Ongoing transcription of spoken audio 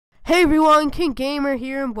Hey everyone, King Gamer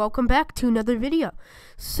here, and welcome back to another video.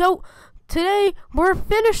 So, today we're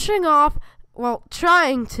finishing off,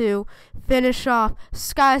 trying to finish off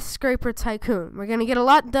Skyscraper Tycoon. We're gonna get a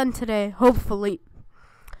lot done today, hopefully.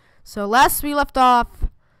 So, last we left off,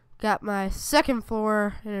 got my second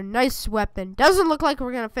floor and a nice weapon. Doesn't look like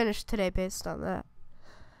we're gonna finish today based on that.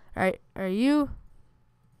 Alright, are you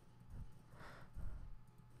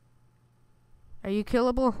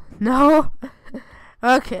killable? No?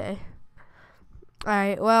 Okay.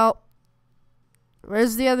 Alright, well,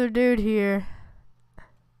 where's the other dude here?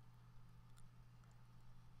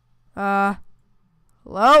 Hello?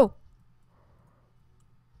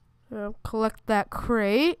 I'll collect that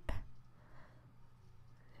crate.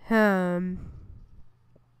 Oh,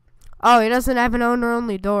 he doesn't have an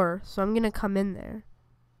owner-only door, so I'm gonna come in there.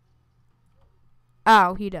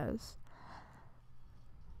 Oh, he does.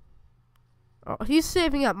 Oh, he's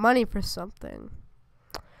saving up money for something.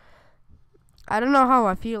 I don't know how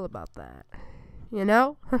I feel about that. You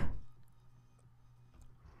know?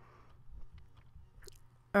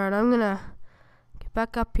 Alright, I'm gonna get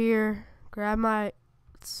back up here, grab my...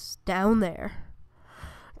 It's down there.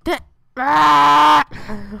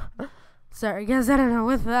 Sorry guys, I don't know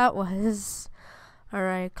what that was.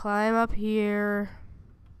 Alright, climb up here.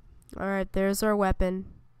 Alright, there's our weapon.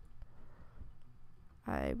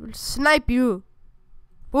 I will snipe you.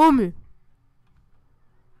 Boom.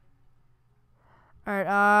 Alright,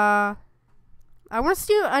 I want to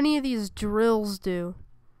see what any of these drills do.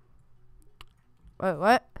 Wait,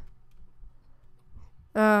 what?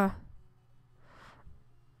 Oh,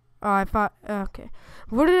 I thought, okay.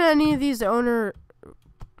 What did any of these I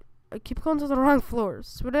keep going to the wrong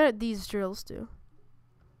floors. What did these drills do?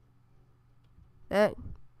 Oh,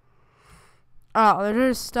 they're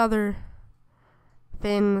just other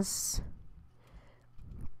things.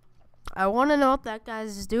 I want to know what that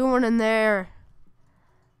guy's doing in there.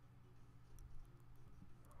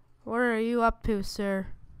 What are you up to, sir?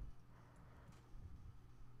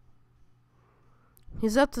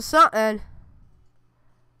 He's up to something.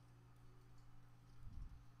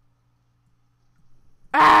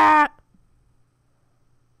 Ah!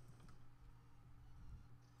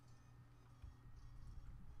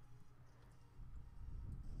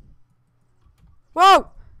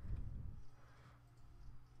 Whoa!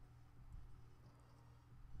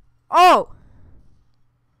 Oh!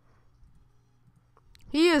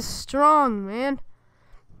 He is strong, man.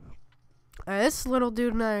 This little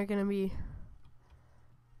dude and I are gonna be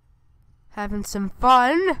having some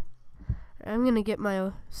fun. I'm gonna get my...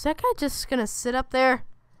 Is that guy just gonna sit up there?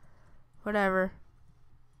 Whatever.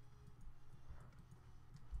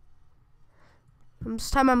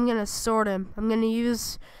 This time I'm gonna sword him. I'm gonna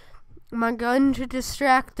use my gun to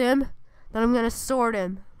distract him. Then I'm gonna sword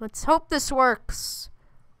him. Let's hope this works.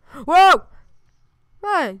 Whoa!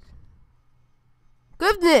 My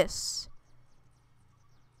goodness!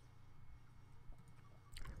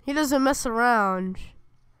 He doesn't mess around.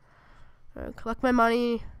 Collect my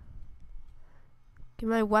money. Get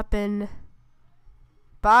my weapon.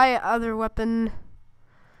 Buy other weapon.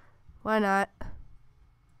 Why not?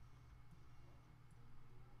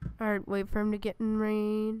 Alright, wait for him to get in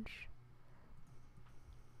range.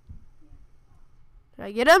 Did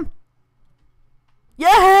I get him?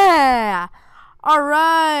 Yeah!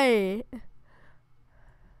 Alright!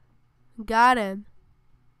 Got him.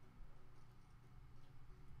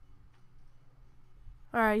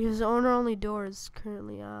 Alright, his owner-only door is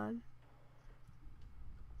currently on.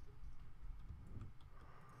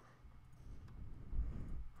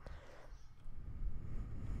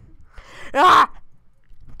 Ah!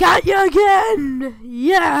 Got you again!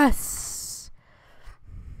 Yes!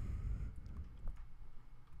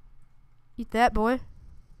 Eat that, boy.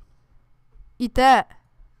 Eat that.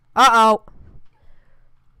 Uh-oh.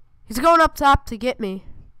 He's going up top to get me.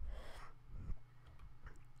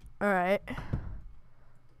 Alright.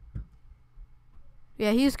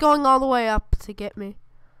 Yeah, he's going all the way up to get me.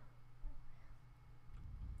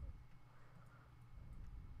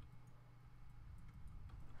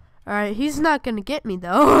 Alright, he's not gonna get me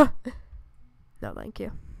though. No, thank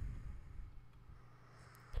you.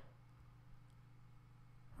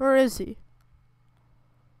 Where is he?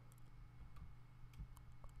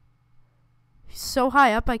 He's so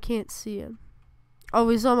high up I can't see him. Oh,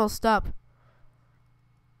 he's almost up.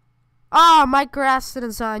 Ah, Mike Graston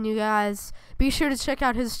is on, you guys. Be sure to check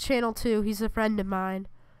out his channel too. He's a friend of mine.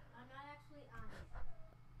 I'm not actually on it.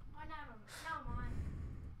 Or now I'm on.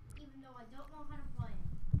 Even though I don't know how to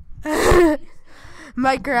play it.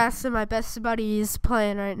 Mike Graston, my best buddy, is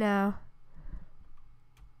playing right now.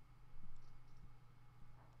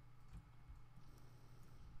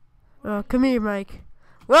 Oh, come here, Mike.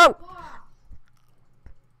 Whoa! Fuck.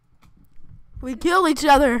 We kill each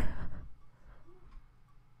other.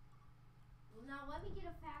 Now let me get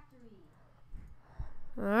a factory.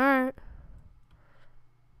 Alright.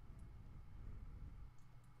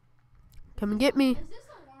 Come and get me. Is this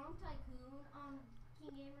a long tycoon, King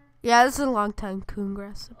Gamer? Yeah, this is a long time coon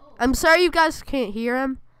grass. Oh. I'm sorry you guys can't hear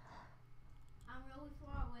him. I'm really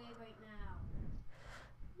far away right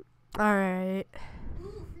now. Alright.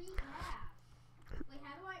 Ooh, free cash. Wait,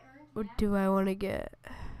 how do I earn What cash? do I want to get?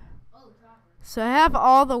 Oh, dropper. So I have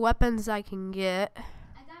all the weapons I can get. I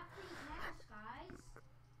got free cash, guys.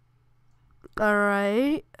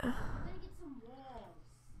 Alright. I'm gonna get some walls.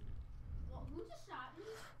 Well, who just shot me?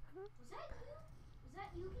 Was that you? Was that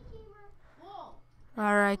you, King Gamer? Whoa.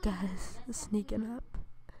 Alright, guys. Sneaking up.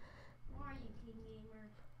 Where are you, King Gamer?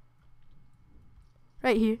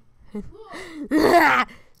 Right here. Whoa.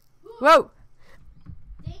 Whoa!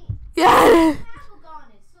 Dang it. Yeah! Apple gone.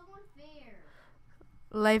 It's so unfair.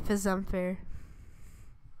 Life is unfair.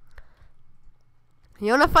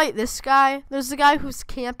 You wanna fight this guy? There's a guy who's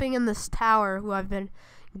camping in this tower who I've been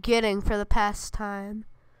getting for the past time.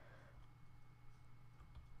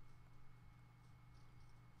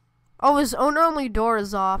 Oh, his owner-only door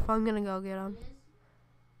is off. I'm gonna go get him. It is?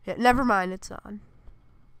 Yeah, never mind, it's on.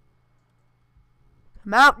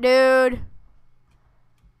 Come out, dude.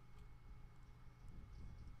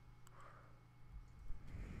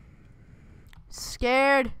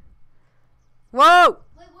 Scared. Whoa!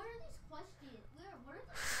 Wait, what are these questions? What are the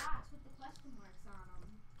blocks with the question marks on them?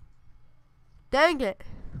 Dang it.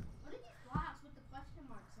 What are these blocks with the question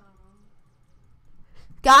marks on them?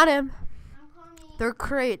 Got him. I'm coming. They're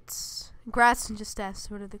crates. Grasson just asked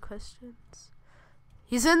what are the questions.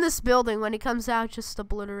 He's in this building. When he comes out, just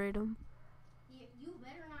obliterate him. You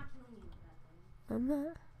better not kill me with that thing. I'm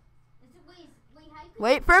not. Is it, wait, how you can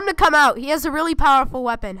Wait for him to come out. He has a really powerful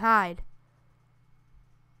weapon. Hide.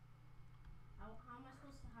 How am I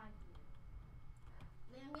supposed to hide from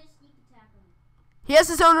you? Wait, I'm gonna sneak attack him. He has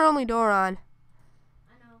his owner-only door on.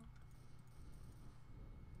 I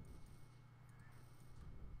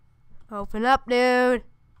know. Open up, dude.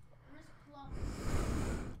 Where's Fluff?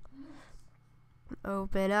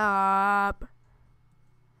 Open up.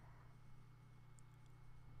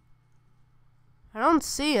 I don't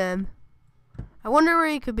see him. I wonder where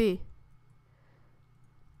he could be.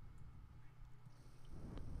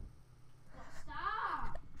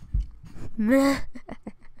 Stop! Meh.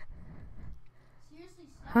 Seriously,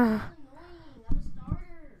 stop. That's annoying. I'm a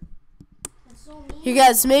starter. That's so mean. You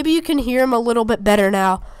guys, maybe you can hear him a little bit better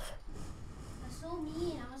now. That's so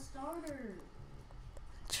mean. I'm a starter.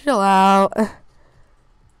 Chill out.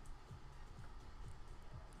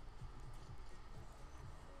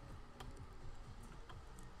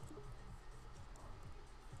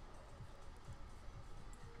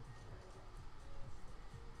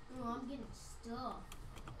 Oh, I'm getting stuck.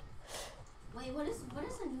 Wait, what is a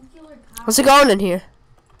nuclear power? How's it going in here?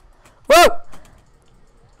 Whoa!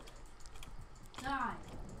 Die.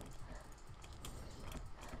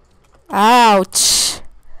 Ouch.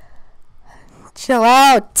 Chill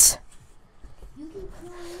out. You can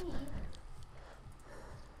kill me.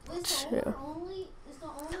 Wait, is True. the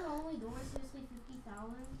owner only door seriously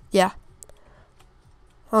 50,000? Yeah.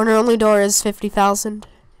 Owner-only door is 50,000.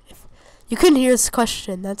 You couldn't hear his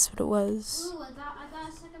question. That's what it was. Ooh, I got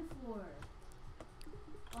a second floor.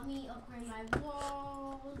 Let me upgrade my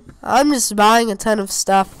walls. I'm just buying a ton of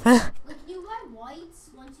stuff. Like, can you buy whites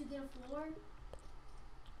once you get a floor?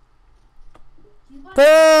 Do you buy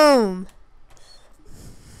Boom.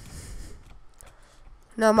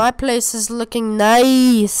 Now my place is looking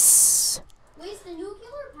nice. Wait, is the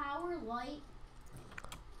nuclear power light?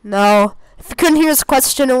 No. If you couldn't hear his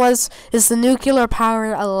question, it was, is the nuclear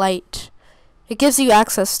power a light? It gives you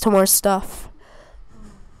access to more stuff.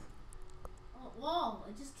 Oh, whoa,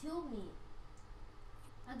 it just killed me.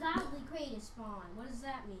 A godly crate is spawned. What does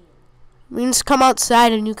that mean? It means come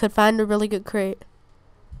outside and you could find a really good crate.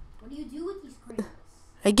 What do you do with these crates?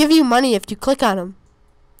 I give you money if you click on them.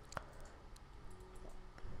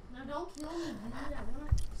 No, don't kill me,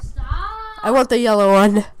 dude. Stop! I want the yellow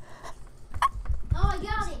one. Oh, I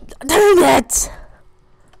got it! Dang it!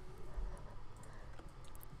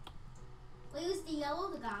 Wait, was the yellow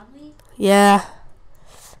the godly? Yeah.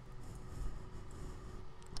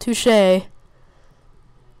 Touche. Oh,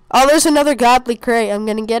 there's another godly crate. I'm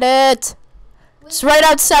gonna get it. Wait, It's right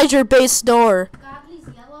outside your base door. godly's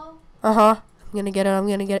yellow? Uh-huh. I'm gonna get it. I'm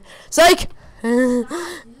gonna get it. Psych! Stop, dude.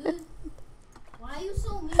 Why are you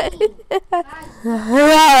so mean? Guys,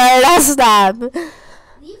 Alright, I'll stop. leave.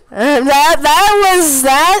 That was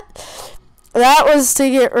that. That was to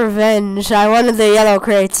get revenge. I wanted the yellow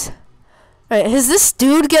crates. Alright, is this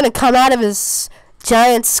dude gonna come out of his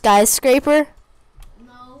giant skyscraper?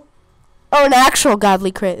 No. Oh, an actual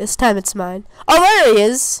godly crate. This time it's mine. Oh, there he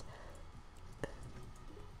is.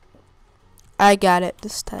 I got it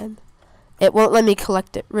this time. It won't let me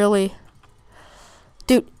collect it, really.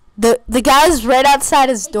 Dude, the guy's right outside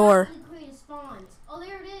his door. Oh,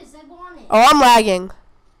 there it is. I want it. Oh, I'm lagging.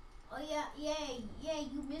 Oh, yeah, yay.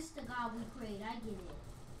 You missed the goblin crate. I get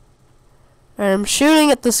it. I'm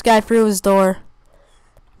shooting at this guy through his door.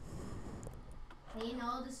 Hey,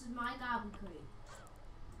 no, this is my goblin crate.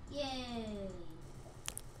 Yay.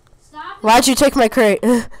 Stop it. Why'd you take my crate?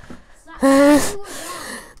 Stop. You were done.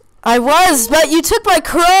 I was, but you took my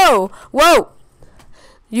crow. Whoa.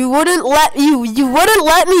 You wouldn't let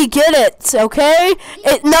me get it, okay?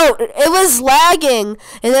 It was lagging,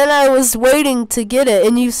 and then I was waiting to get it,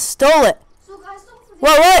 and you stole it. So guys, don't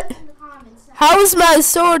forget What? in the comments. How is my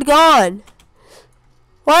sword gone?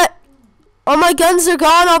 What? All my guns are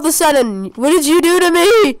gone all of a sudden. What did you do to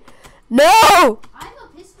me? No! I have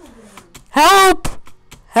a pistol gun. Help!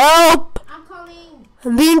 Help! I'm coming.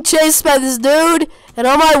 I'm being chased by this dude, and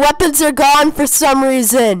all my weapons are gone for some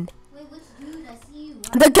reason. Wait, which dude? I see you.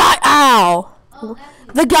 The guy, ow! Oh, F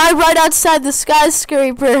you. The guy right outside the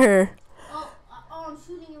skyscraper. Oh, I'm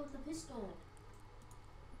shooting you with the pistol.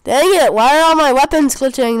 Dang it, why are all my weapons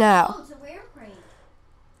glitching now? Oh, it's a rare crate.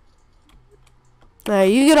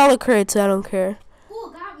 Alright, you get all the crates, I don't care. Cool,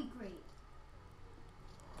 goblin crate.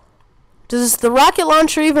 Does the rocket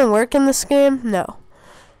launcher even work in this game? No.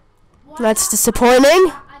 Well, That's disappointing.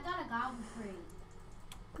 I got a goblin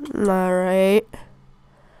crate. Alright.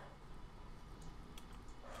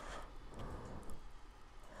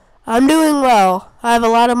 I'm doing well. I have a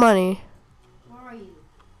lot of money. Where are you?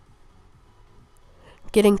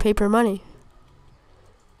 Getting paper money.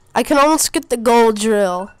 I can almost get the gold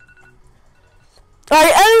drill.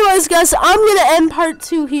 Alright, anyways, guys, I'm going to end part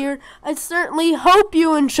 2 here. I certainly hope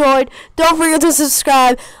you enjoyed. Don't forget to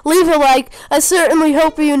subscribe. Leave a like. I certainly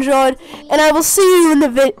hope you enjoyed. And I will see you in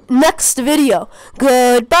the next video.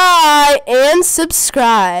 Goodbye and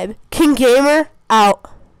subscribe. King Gamer out.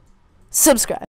 Subscribe.